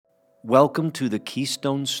Welcome to the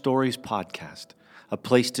Keystone Stories podcast, a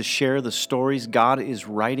place to share the stories God is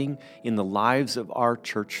writing in the lives of our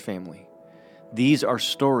church family. These are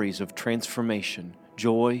stories of transformation,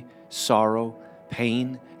 joy, sorrow,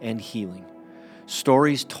 pain, and healing.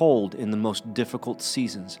 Stories told in the most difficult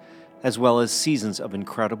seasons, as well as seasons of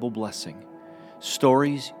incredible blessing.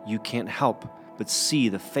 Stories you can't help but see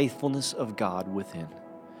the faithfulness of God within.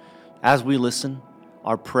 As we listen,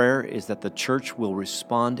 our prayer is that the church will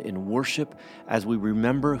respond in worship as we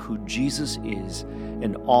remember who Jesus is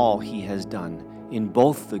and all He has done in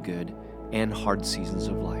both the good and hard seasons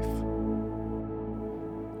of life.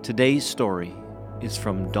 Today's story is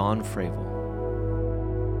from Dawn Fravel.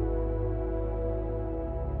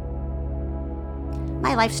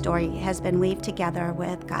 My life story has been weaved together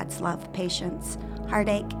with God's love, patience,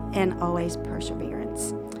 heartache, and always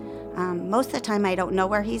perseverance. Most of the time I don't know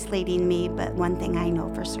where He's leading me, but one thing I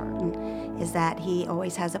know for certain is that He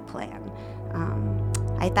always has a plan.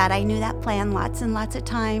 I thought I knew that plan lots and lots of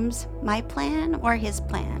times, my plan or His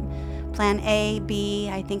plan. Plan A, B,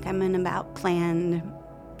 I think I'm in about plan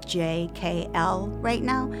J, K, L right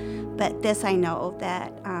now, but this I know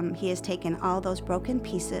that He has taken all those broken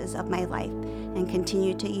pieces of my life and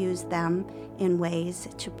continued to use them in ways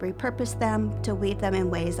to repurpose them, to weave them in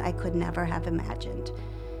ways I could never have imagined.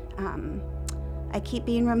 I keep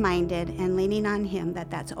being reminded and leaning on Him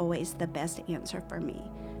that that's always the best answer for me.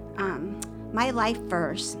 My life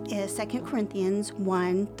verse is 2 Corinthians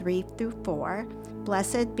 1:3-4.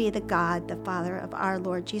 Blessed be the God, the Father of our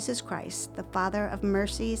Lord Jesus Christ, the Father of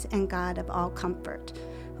mercies and God of all comfort,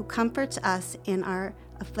 who comforts us in our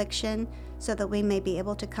affliction so that we may be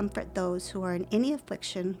able to comfort those who are in any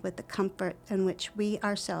affliction with the comfort in which we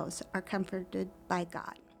ourselves are comforted by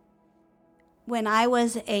God. When I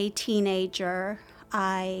was a teenager,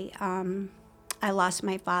 I lost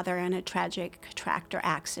my father in a tragic tractor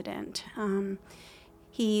accident.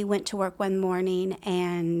 He went to work one morning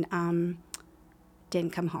and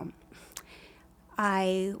didn't come home.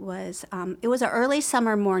 It was an early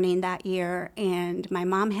summer morning that year, and my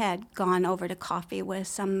mom had gone over to coffee with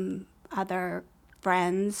some other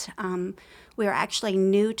friends. We were actually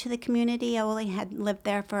new to the community. I only had lived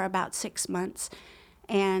there for about 6 months.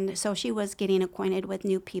 And so she was getting acquainted with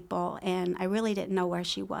new people, and I really didn't know where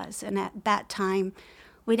she was. And at that time,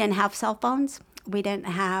 we didn't have cell phones. We didn't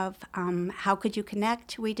have, how could you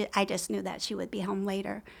connect? I just knew that she would be home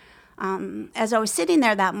later. As I was sitting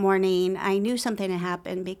there that morning, I knew something had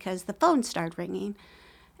happened because the phone started ringing.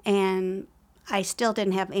 And I still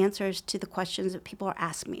didn't have answers to the questions that people were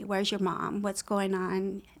asking me. Where's your mom? What's going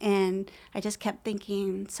on? And I just kept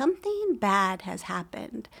thinking, something bad has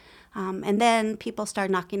happened. And then people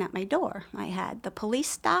started knocking at my door. I had the police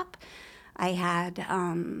stop. I had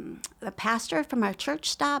the pastor from our church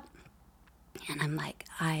stop. And I'm like,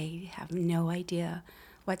 I have no idea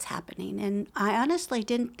what's happening. And I honestly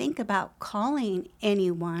didn't think about calling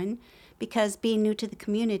anyone because being new to the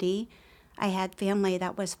community, I had family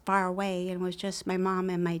that was far away, and it was just my mom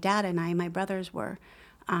and my dad and I. My brothers were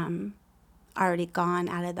already gone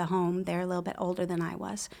out of the home. They're a little bit older than I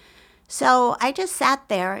was. So I just sat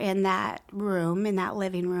there in that room, in that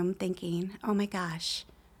living room, thinking, oh my gosh,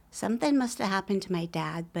 something must have happened to my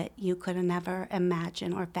dad, but you could have never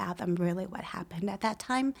imagined or fathomed really what happened at that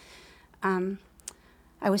time.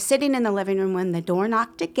 I was sitting in the living room when the door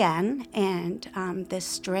knocked again, and this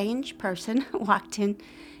strange person walked in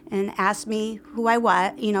and asked me who I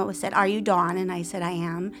was, said, are you Dawn? And I said, I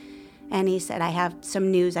am. And he said, I have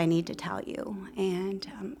some news I need to tell you.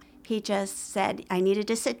 And he just said, I needed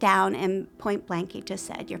to sit down, and point blank, he just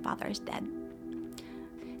said, your father is dead.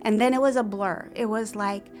 And then it was a blur. It was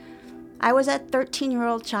like I was a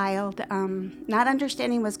 13-year-old child, not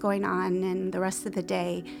understanding what's going on, and the rest of the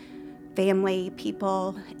day, family,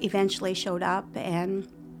 people eventually showed up, and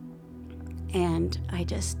I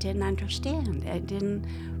just didn't understand. I didn't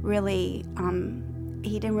really,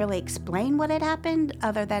 he didn't really explain what had happened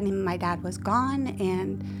other than my dad was gone.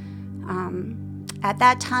 And at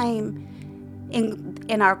that time,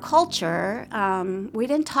 in our culture, we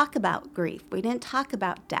didn't talk about grief. We didn't talk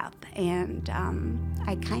about death. And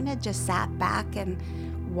I kind of just sat back and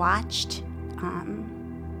watched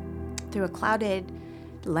through a clouded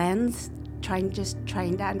lens, trying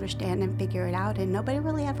to understand and figure it out. And nobody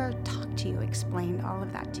really ever talked to you, explained all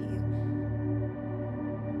of that to you.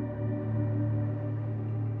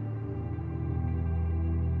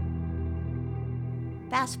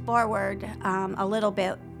 Fast forward a little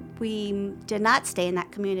bit, we did not stay in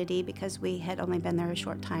that community because we had only been there a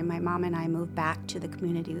short time. My mom and I moved back to the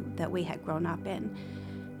community that we had grown up in.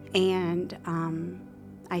 And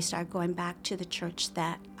I started going back to the church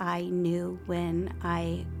that I knew when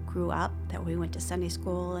I grew up, that we went to Sunday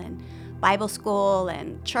school and Bible school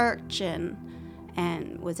and church and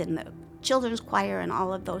was in the children's choir and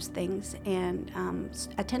all of those things, and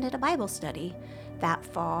attended a Bible study that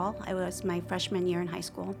fall. It was my freshman year in high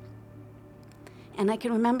school. And I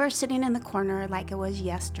can remember sitting in the corner like it was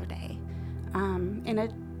yesterday, in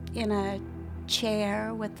a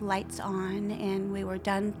chair with lights on, and we were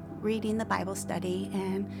done reading the Bible study,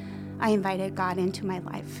 and I invited God into my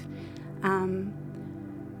life.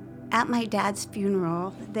 At my dad's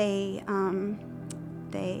funeral, they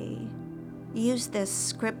used this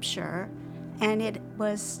scripture, and it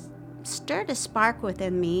was stirred a spark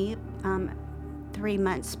within me 3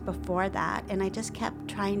 months before that, and I just kept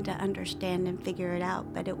trying to understand and figure it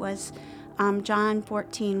out. But it was John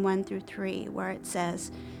 14, 1-3, where it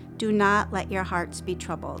says, "Do not let your hearts be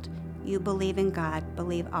troubled. You believe in God,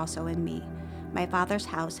 believe also in me. My Father's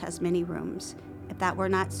house has many rooms. If that were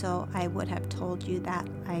not so, I would have told you that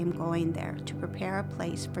I am going there to prepare a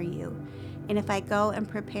place for you. And if I go and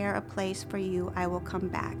prepare a place for you, I will come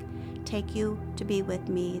back, take you to be with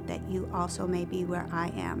me, that you also may be where I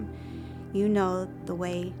am. You know the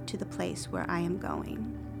way to the place where I am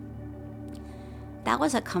going." That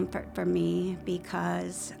was a comfort for me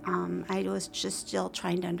because I was just still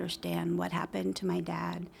trying to understand what happened to my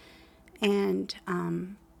dad. And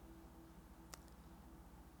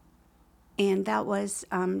that was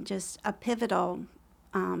just a pivotal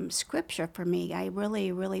scripture for me. I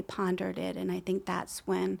really, really pondered it, and I think that's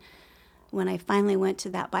when I finally went to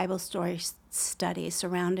that Bible story study,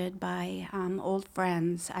 surrounded by old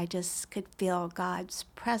friends. I just could feel God's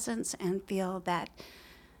presence and feel that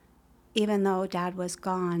even though Dad was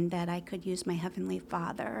gone, that I could use my Heavenly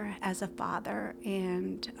Father as a father,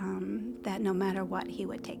 and that no matter what, He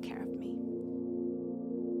would take care of me.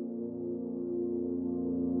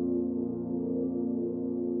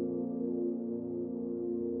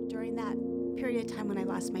 During that period of time when I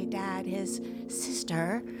lost my dad, his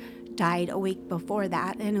sister died a week before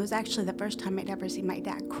that, and it was actually the first time I'd ever seen my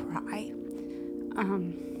dad cry.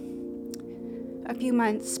 A few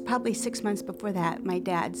months, probably 6 months before that, my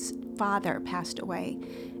dad's father passed away.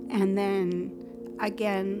 And then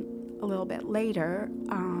again, a little bit later,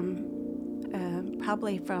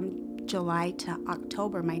 probably from July to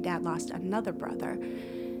October, my dad lost another brother.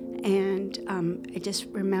 And I just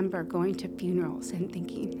remember going to funerals and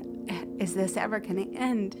thinking, is this ever going to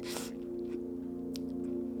end?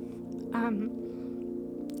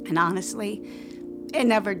 And honestly, it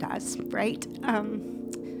never does, right?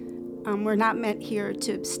 We're not meant here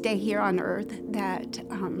to stay here on earth, that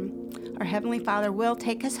our Heavenly Father will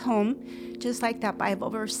take us home, just like that Bible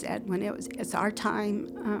verse said, when it's our time,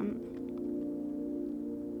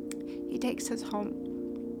 He takes us home.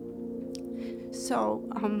 So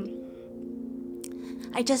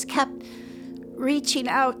I just kept reaching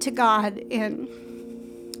out to God and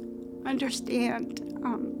understand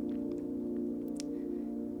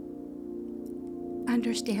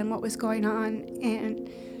what was going on. And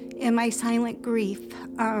in my silent grief,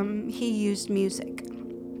 He used music.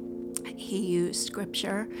 He used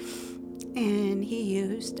scripture, and He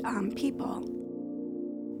used people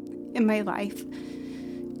in my life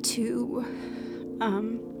to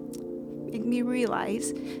make me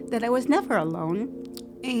realize that I was never alone,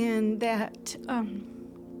 and that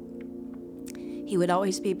He would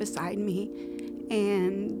always be beside me,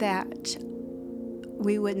 and that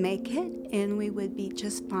we would make it, and we would be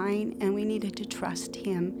just fine, and we needed to trust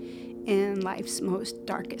Him in life's most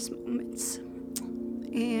darkest moments.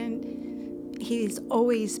 And He's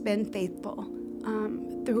always been faithful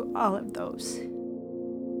through all of those.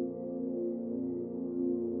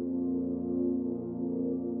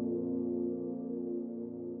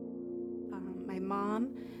 My mom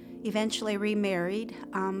eventually remarried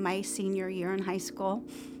my senior year in high school.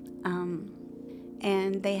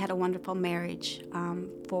 And they had a wonderful marriage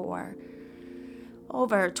for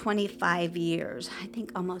over 25 years, I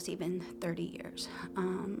think almost even 30 years.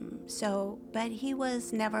 But he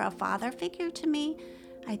was never a father figure to me.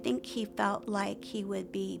 I think he felt like he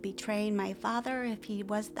would be betraying my father if he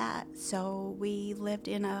was that. So we lived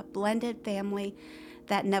in a blended family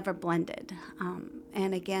that never blended.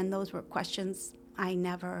 And again, those were questions I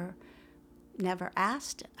never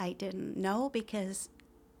asked. I didn't know because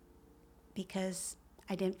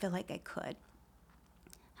I didn't feel like I could.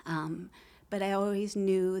 But I always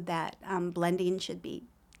knew that blending should be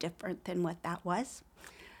different than what that was.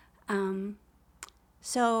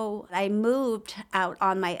 So I moved out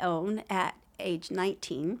on my own at age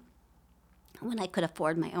 19 when I could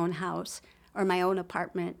afford my own house or my own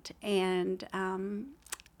apartment. And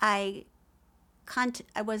I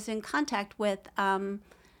was in contact with an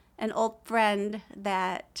an old friend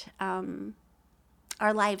that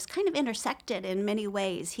our lives kind of intersected in many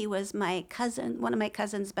ways. He was my cousin, one of my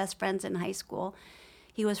cousin's best friends in high school.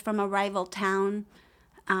 He was from a rival town.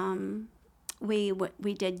 We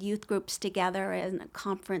did youth groups together in a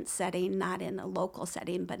conference setting, not in a local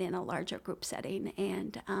setting, but in a larger group setting.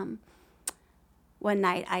 And one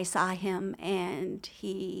night I saw him, and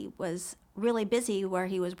he was really busy where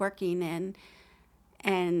he was working,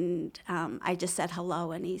 and I just said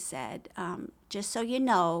hello, and he said, just so you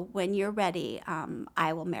know, when you're ready,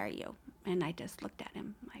 I will marry you. And I just looked at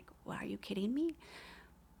him like, well, are you kidding me?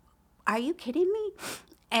 Are you kidding me?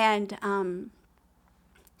 And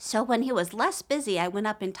so when he was less busy, I went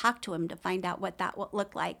up and talked to him to find out what that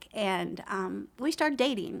looked like. And we started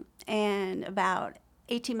dating. And about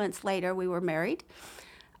 18 months later, we were married.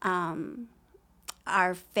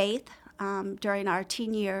 Our faith during our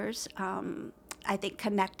teen years, I think,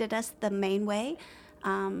 connected us the main way.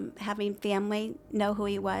 Having family know who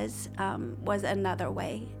he was another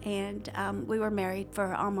way. And we were married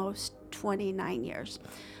for almost 29 years.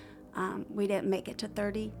 We didn't make it to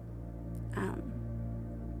 30.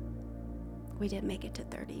 We didn't make it to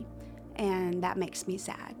 30, and that makes me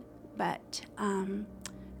sad. But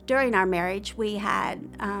during our marriage, we had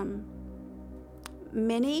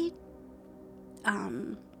many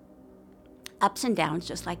ups and downs,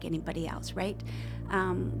 just like anybody else, right?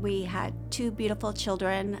 We had two beautiful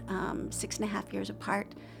children, 6.5 years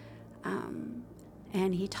apart,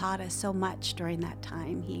 and he taught us so much during that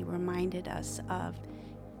time. He reminded us of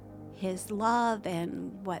his love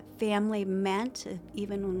and what family meant,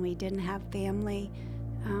 even when we didn't have family,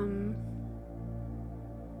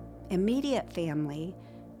 immediate family.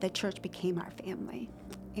 The church became our family,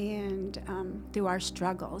 and through our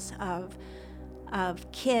struggles of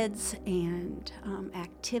kids and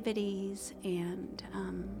activities and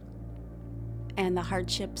the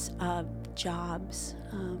hardships of jobs,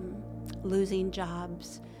 losing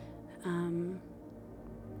jobs.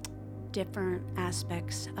 Different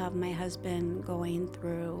aspects of my husband going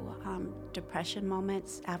through depression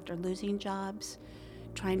moments after losing jobs,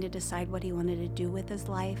 trying to decide what he wanted to do with his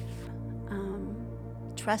life,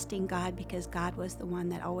 trusting God because God was the one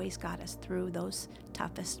that always got us through those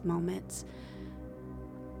toughest moments.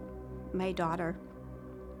 My daughter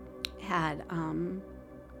had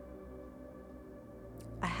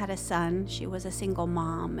I had a son. She was a single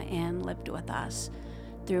mom and lived with us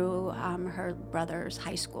through her brother's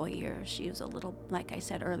high school years. She was a little, like I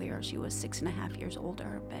said earlier, she was 6.5 years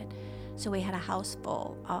older. But so we had a house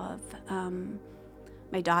full of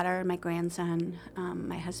my daughter, my grandson,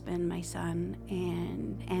 my husband, my son,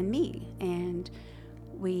 and me. And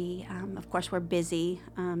we, of course, were busy,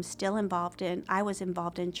 still involved in, I was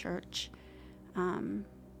involved in church,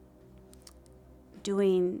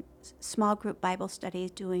 doing small group Bible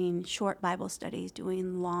studies, doing short Bible studies,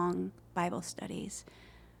 doing long Bible studies.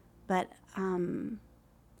 But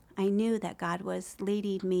I knew that God was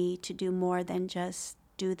leading me to do more than just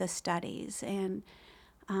do the studies. And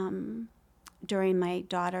during my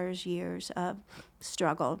daughter's years of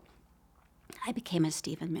struggle, I became a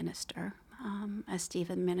Stephen minister. A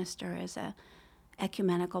Stephen minister is a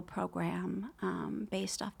ecumenical program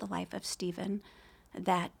based off the life of Stephen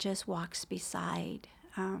that just walks beside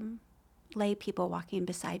lay people, walking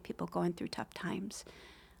beside people going through tough times.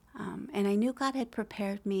 And I knew God had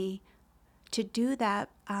prepared me to do that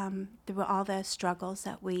through all the struggles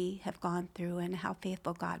that we have gone through and how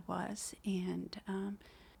faithful God was. And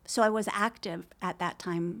so I was active at that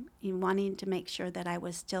time in wanting to make sure that I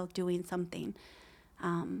was still doing something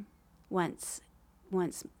once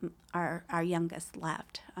our youngest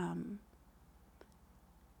left.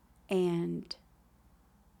 And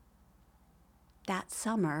that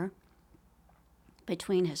summer,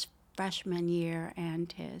 between his freshman year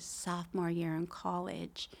and his sophomore year in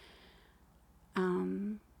college,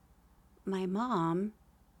 my mom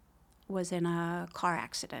was in a car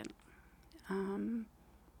accident. And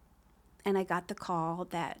I got the call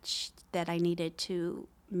that I needed to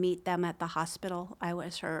meet them at the hospital. I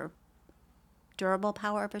was her durable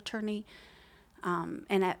power of attorney.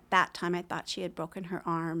 And at that time, I thought she had broken her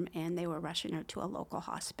arm, and they were rushing her to a local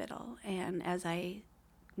hospital. And as I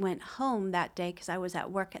went home that day, because I was at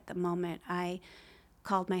work at the moment, I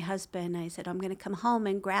called my husband. I said, I'm going to come home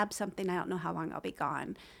and grab something. I don't know how long I'll be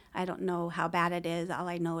gone. I don't know how bad it is. All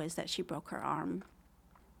I know is that she broke her arm.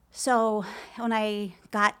 So when I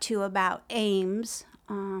got to about Ames,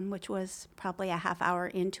 which was probably a half hour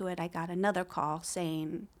into it, I got another call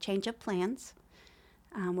saying, change of plans.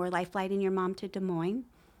 We're life-flighting your mom to Des Moines.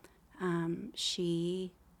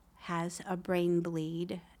 She has a brain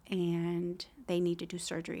bleed, and they need to do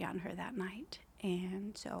surgery on her that night.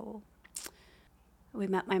 And so we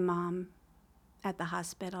met my mom at the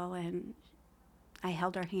hospital, and I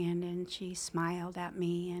held her hand, and she smiled at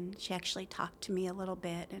me, and she actually talked to me a little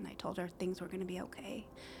bit, and I told her things were going to be okay.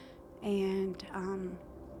 And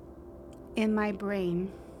in my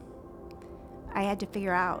brain, I had to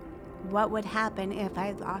figure out what would happen if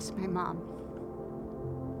I lost my mom.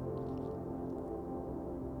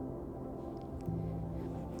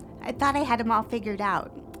 I thought I had them all figured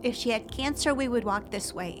out. If she had cancer, we would walk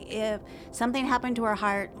this way. If something happened to her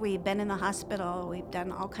heart, we've been in the hospital. We've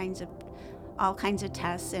done all kinds of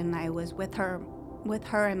tests, and I was with her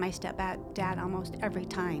and my stepdad almost every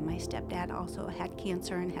time. My stepdad also had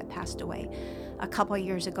cancer and had passed away a couple of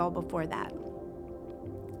years ago before that.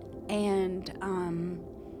 And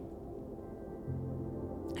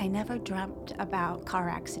I never dreamt about car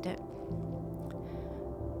accident.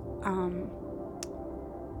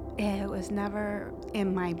 It was never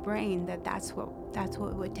in my brain that that's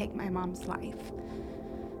what would take my mom's life.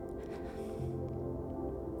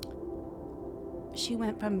 She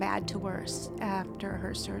went from bad to worse after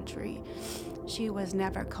her surgery. She was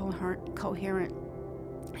never coherent.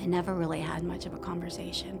 I never really had much of a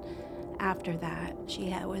conversation after that.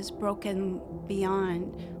 She was broken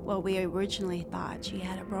beyond what we originally thought. She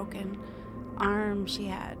had a broken arm. She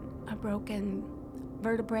had a broken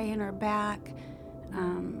vertebrae in her back.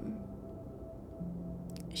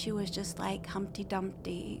 She was just like Humpty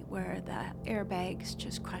Dumpty, where the airbags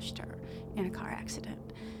just crushed her in a car accident.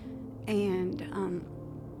 And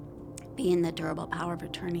being the durable power of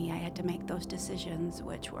attorney, I had to make those decisions,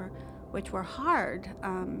 which were hard.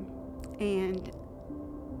 And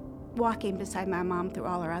walking beside my mom through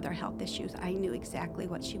all her other health issues, I knew exactly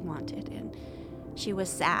what she wanted. And she was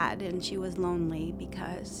sad and she was lonely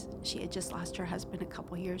because she had just lost her husband a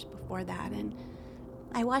couple years before that. And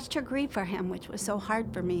I watched her grieve for him, which was so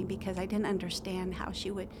hard for me because I didn't understand how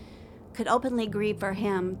she could openly grieve for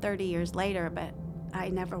him 30 years later, but I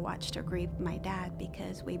never watched her grieve my dad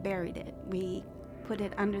because we buried it. We put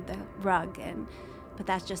it under the rug, but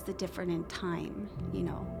that's just the difference in time,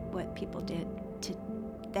 what people did to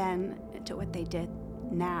then to what they did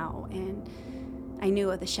now. And I knew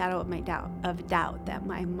with the shadow of doubt that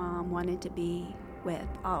my mom wanted to be with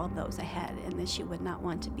all of those ahead, and that she would not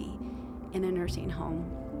want to be in a nursing home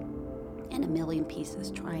in a million pieces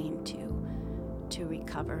trying to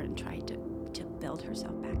recover and try to build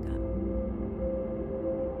herself back up.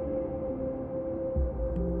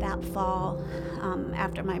 That fall,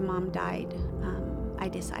 after my mom died, I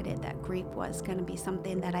decided that grief was going to be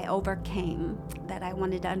something that I overcame, that I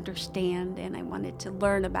wanted to understand and I wanted to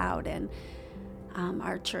learn about. And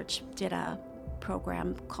our church did a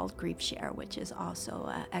program called Grief Share, which is also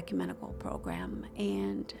an ecumenical program.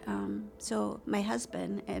 And so my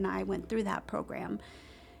husband and I went through that program,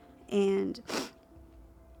 and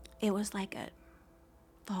it was like a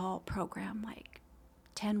fall program, like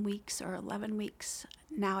 10 weeks or 11 weeks.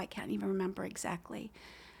 Now I can't even remember exactly.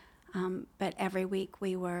 But every week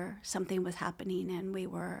something was happening, and we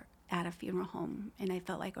were at a funeral home, and I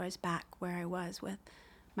felt like I was back where I was with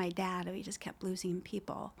my dad. We just kept losing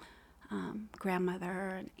people. Grandmother,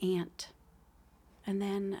 an aunt, and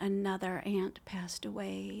then another aunt passed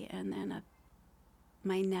away, and then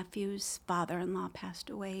my nephew's father-in-law passed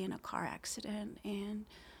away in a car accident. And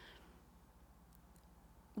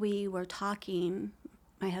we were talking,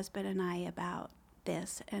 my husband and I, about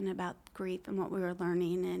this and about grief and what we were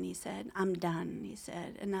learning, and he said, "I'm done." He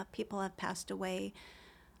said, "Enough people have passed away.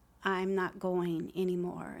 I'm not going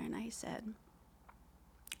anymore." And I said,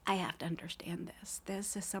 "I have to understand this.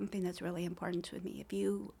 This is something that's really important to me. If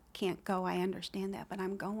you can't go, I understand that, but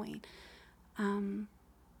I'm going."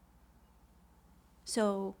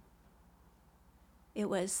 So it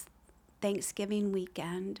was Thanksgiving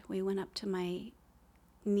weekend. We went up to my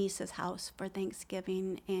niece's house for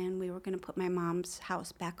Thanksgiving, and we were going to put my mom's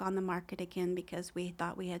house back on the market again because we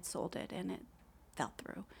thought we had sold it, and it fell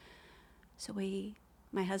through. So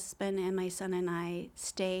my husband and my son and I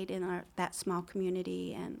stayed in that small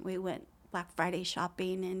community, and we went Black Friday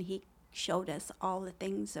shopping, and he showed us all the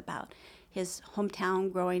things about his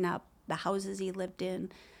hometown growing up, the houses he lived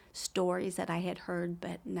in, stories that I had heard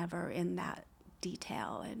but never in that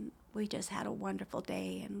detail. And we just had a wonderful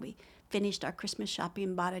day, and we finished our Christmas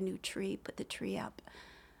shopping, bought a new tree, put the tree up.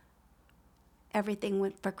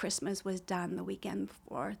 Everything for Christmas was done the weekend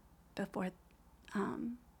before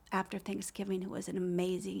after Thanksgiving. It was an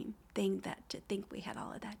amazing thing to think we had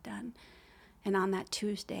all of that done. And on that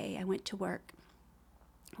Tuesday, I went to work.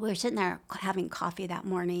 We were sitting there having coffee that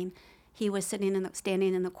morning. He was standing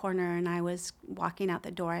in the corner, and I was walking out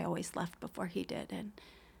the door. I always left before he did.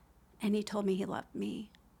 And he told me he loved me.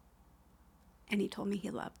 And he told me he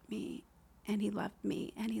loved me, and he loved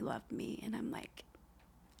me, and he loved me. And I'm like,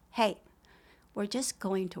 hey, we're just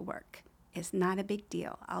going to work. It's not a big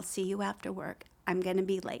deal. I'll see you after work. I'm going to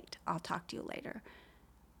be late. I'll talk to you later.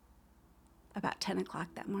 About 10 o'clock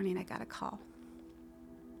that morning, I got a call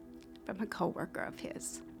from a coworker of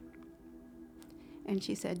his. And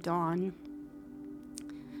she said, Dawn,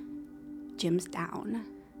 Jim's down.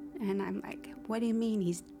 And I'm like, what do you mean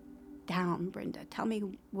he's down, Brenda? Tell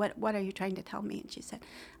me, what are you trying to tell me? And she said,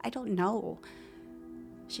 I don't know.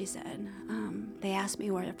 She said, they asked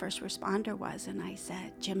me where the first responder was, and I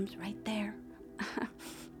said, Jim's right there.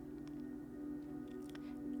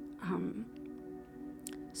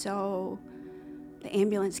 So the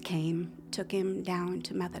ambulance came, took him down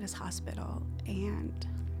to Methodist Hospital, and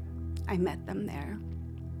I met them there.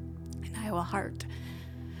 And Iowa Heart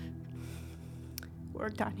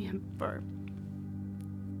worked on him for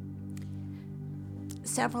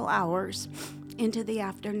several hours into the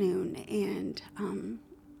afternoon, and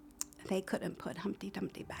they couldn't put Humpty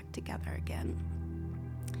Dumpty back together again.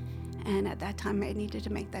 And at that time, I needed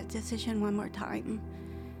to make that decision one more time.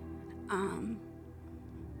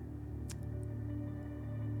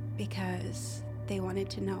 Because they wanted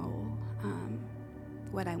to know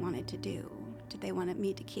what I wanted to do. Did they want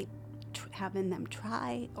me to keep having them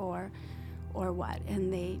try, or what?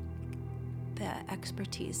 And the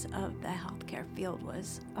expertise of the healthcare field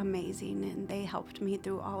was amazing, and they helped me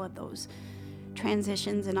through all of those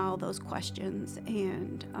transitions and all those questions.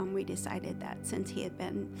 And we decided that since he had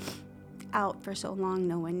been out for so long,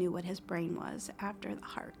 no one knew what his brain was after the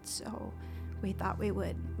heart. So we thought we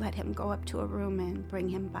would let him go up to a room and bring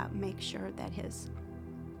him back, make sure that his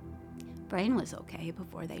brain was okay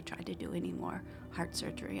before they tried to do any more heart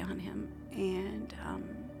surgery on him. And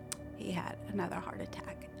he had another heart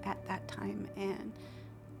attack at that time and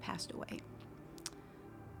passed away.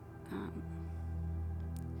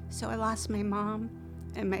 So I lost my mom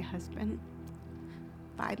and my husband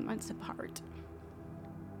 5 months apart.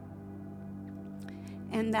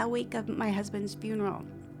 And that week of my husband's funeral,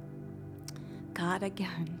 God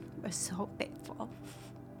again was so faithful.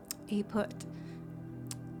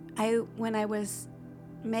 When I was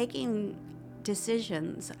making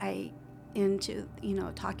decisions, into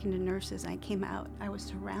talking to nurses, I came out, I was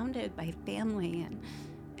surrounded by family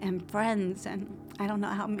and friends, and I don't know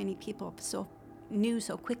how many people knew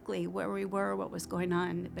so quickly where we were, what was going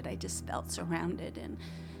on, but I just felt surrounded. And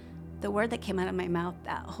the word that came out of my mouth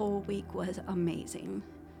that whole week was amazing.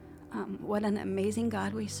 What an amazing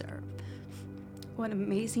God we serve. What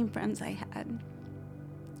amazing friends I had.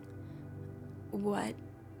 What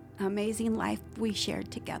amazing life we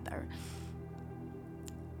shared together.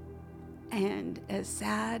 And as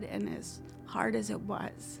sad and as hard as it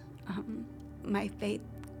was, my faith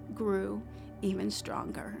grew even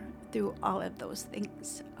stronger through all of those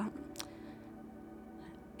things.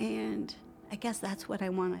 And I guess that's what I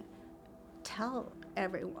want to tell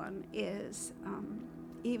everyone is,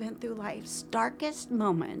 even through life's darkest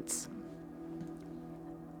moments,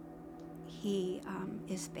 He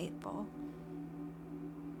is faithful.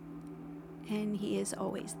 And He is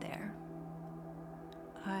always there.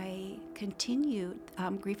 I continued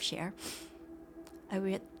Grief Share. I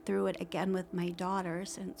went through it again with my daughter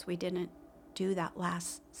since we didn't do that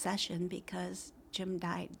last session because Jim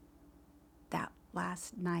died that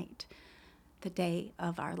last night, the day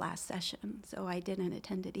of our last session. So I didn't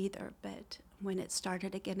attend it either. But when it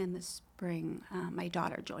started again in the spring, my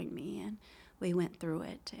daughter joined me and we went through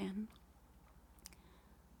it. And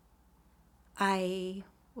I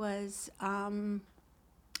was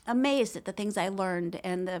amazed at the things I learned,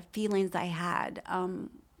 and the feelings I had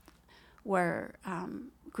were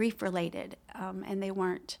grief-related, and they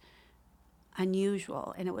weren't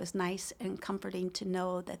unusual. And it was nice and comforting to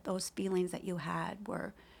know that those feelings that you had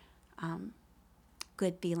were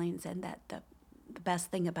good feelings, and that the best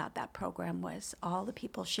thing about that program was all the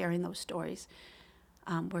people sharing those stories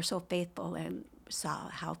were so faithful and saw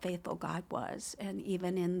how faithful God was. And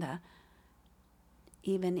even in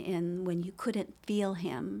when you couldn't feel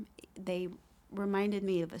Him, they reminded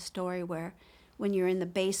me of a story where when you're in the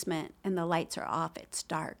basement and the lights are off, it's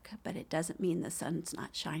dark, but it doesn't mean the sun's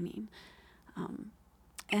not shining.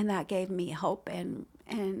 And that gave me hope and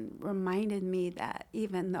reminded me that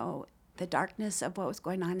even though the darkness of what was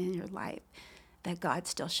going on in your life, that God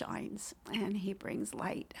still shines and He brings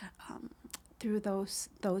light through those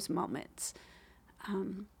moments.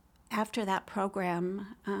 After that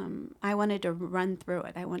program, I wanted to run through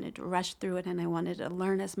it. I wanted to rush through it, and I wanted to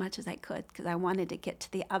learn as much as I could because I wanted to get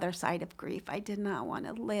to the other side of grief. I did not want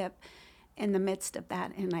to live in the midst of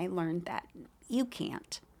that, and I learned that you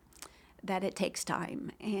can't. that it takes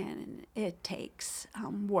time and it takes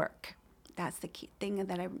work. That's the key thing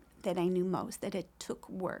that I knew most, that it took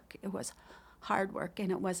work. It was hard work,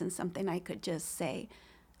 and it wasn't something I could just say,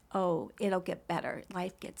 oh, it'll get better.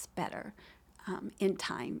 Life gets better in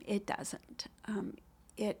time. It doesn't.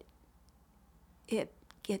 It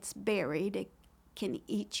gets buried. It can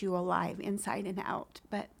eat you alive inside and out,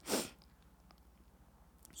 but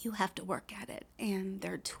you have to work at it. And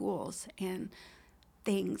there are tools and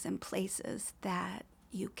things and places that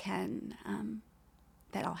you can,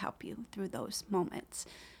 that'll help you through those moments.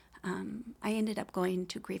 I ended up going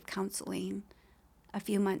to grief counseling a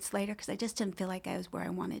few months later because I just didn't feel like I was where I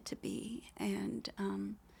wanted to be. And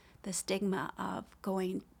the stigma of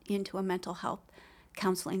going into a mental health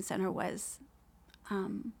counseling center was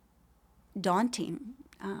daunting.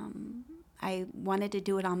 I wanted to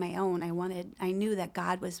do it on my own. I knew that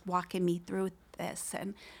God was walking me through this,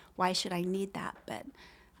 and why should I need that? But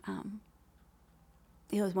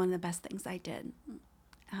it was one of the best things I did.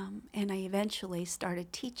 And I eventually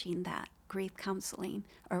started teaching that grief counseling,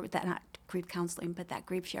 or that not grief counseling, but that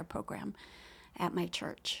grief share program at my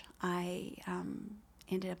church. I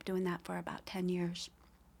ended up doing that for about 10 years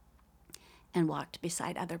and walked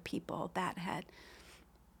beside other people that had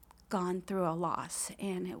gone through a loss.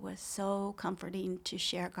 And it was so comforting to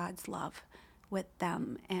share God's love with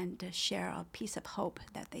them and to share a piece of hope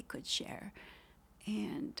that they could share.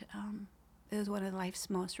 And it was one of life's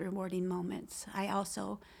most rewarding moments. I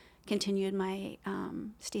also continued my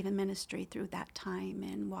Stephen ministry through that time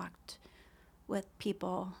and walked with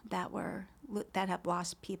people that have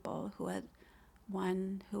lost people,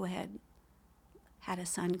 one who had a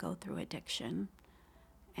son go through addiction,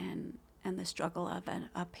 and the struggle of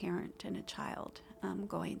a parent and a child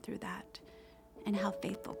going through that, and how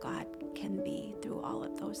faithful God can be through all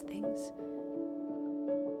of those things.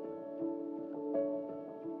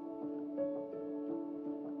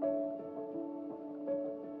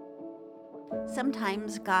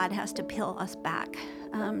 Sometimes God has to peel us back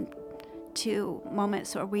to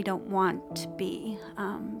moments where we don't want to be,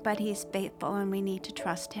 but He's faithful and we need to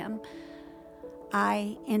trust Him.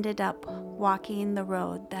 I ended up walking the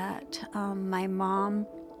road that my mom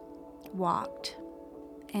walked,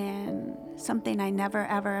 and something I never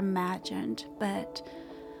ever imagined, but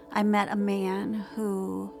I met a man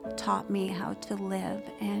who taught me how to live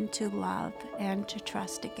and to love and to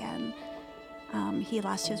trust again. He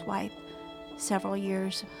lost his wife several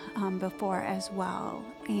years before as well,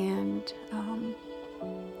 and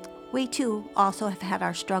we too also have had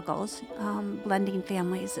our struggles. Blending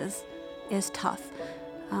families is tough.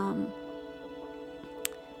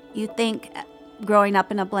 You think growing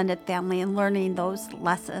up in a blended family and learning those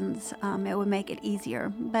lessons, it would make it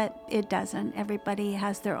easier, but it doesn't. Everybody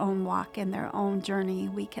has their own walk and their own journey.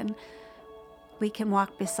 We can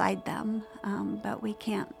walk beside them, but we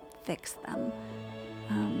can't fix them.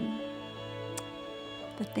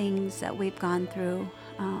 The things that we've gone through,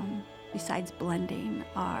 besides blending,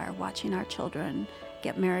 are watching our children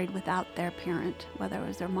get married without their parent, whether it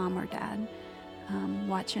was their mom or dad,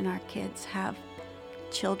 watching our kids have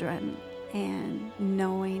children and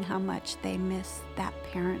knowing how much they miss that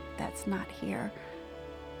parent that's not here,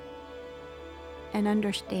 and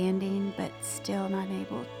understanding but still not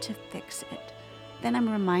able to fix it. Then I'm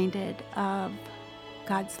reminded of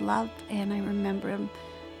God's love, and I remember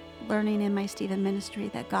learning in my Stephen ministry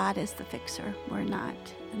that God is the fixer, we're not.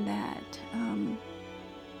 And that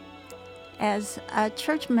as a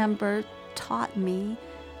church member taught me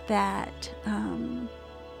that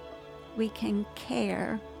we can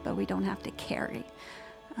care, but we don't have to carry.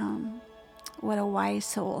 What a wise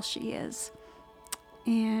soul she is.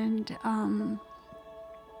 And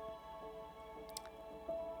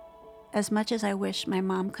as much as I wish my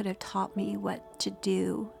mom could have taught me what to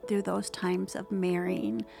do through those times of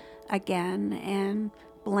marrying again and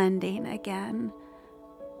blending again,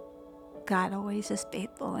 God always is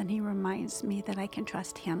faithful, and He reminds me that I can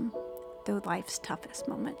trust Him through life's toughest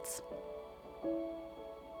moments.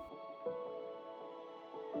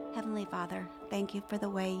 Heavenly Father, thank You for the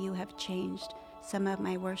way You have changed some of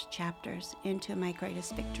my worst chapters into my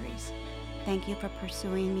greatest victories. Thank You for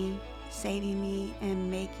pursuing me, saving me, and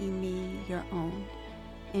making me Your own.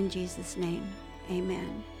 In Jesus' name,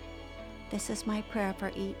 amen. This is my prayer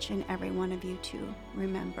for each and every one of you too.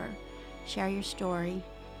 Remember, share your story.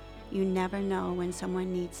 You never know when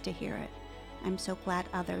someone needs to hear it. I'm so glad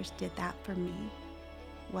others did that for me.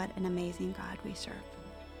 What an amazing God we serve.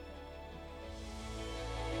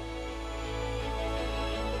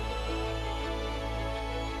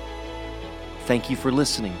 Thank you for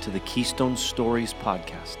listening to the Keystone Stories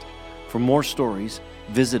podcast. For more stories,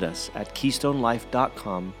 visit us at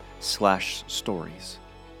keystonelife.com www.lifestories.com/stories.